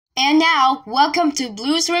now, welcome to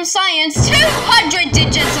Blues Room Science 200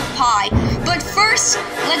 digits of pi. But first,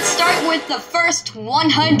 let's start with the first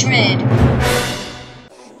 100.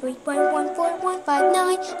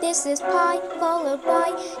 3.14159, this is pi, followed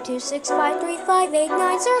by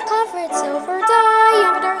 2653589, circumference silver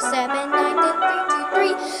diameter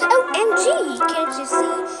 79323. OMG, can't you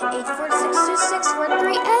see?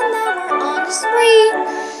 8462643, and now we're on the spree.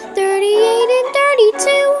 38 and 32,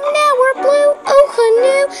 now we're blue, oh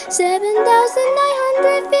canoe,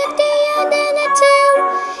 7,950 and then a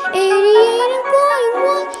 2. 88 and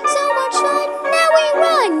 41, so much fun, now we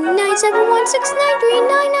run.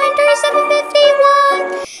 971693993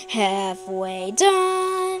 751. Halfway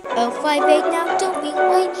done. 058 now, don't be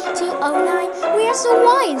late. 209, we are so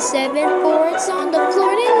wide. 74, it's on the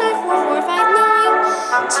floor.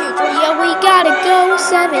 94459. 23, yeah, we gotta go.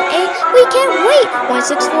 78, we can't wait.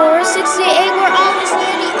 164, 68, we're almost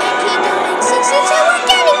near the end. Keep going. 62, we're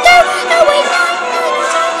getting through. Oh wait, 9,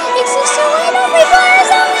 9, 10, 6, 2, 8, every bar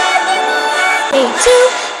is on everyone.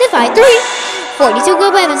 82, divide 3. 42,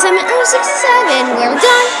 go by 7, 67. We're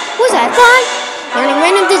done. Was that fun? Learning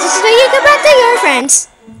random digits so you get back to your friends.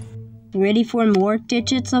 Ready for more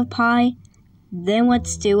digits of pi? Then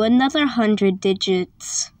let's do another 100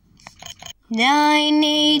 digits.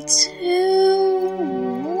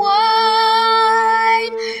 982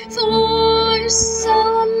 1 4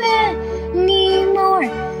 so many more.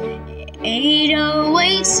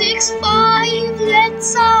 80865.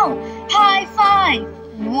 Let's all high five.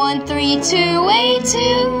 13282.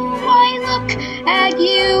 I look at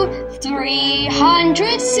you.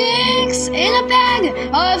 306 in a bag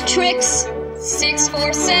of tricks.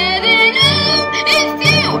 6470 if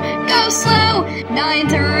you go slow.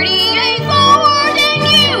 938 forward and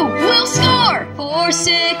you will score.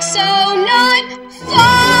 4609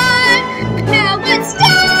 5. Now let's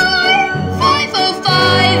die.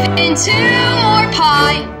 505 into more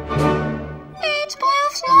pi. 8 blue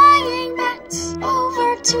flying bats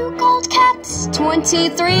over 2 gold cats.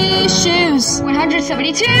 23 shoes.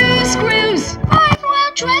 172 screws. 5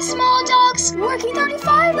 well-dressed small dogs working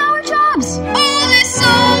 35-hour jobs. Oh, this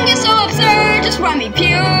song is so absurd. Just write me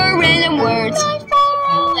pure random words.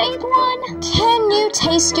 94081. Can you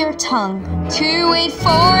taste your tongue?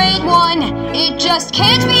 28481. It just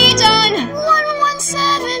can't be done.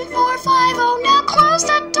 117450. Now close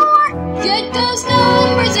the door. Get those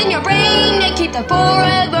numbers in your brain and keep them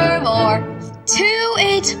forevermore.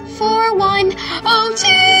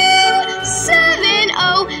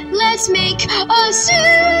 28410270. Let's make a zoo.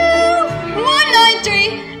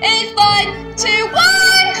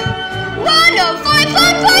 1938521.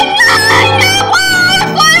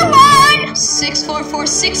 1055559.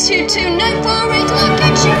 644622948. Look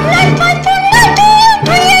at you.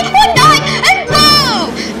 954923819 and blow.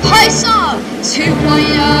 Pi song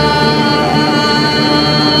 2.0.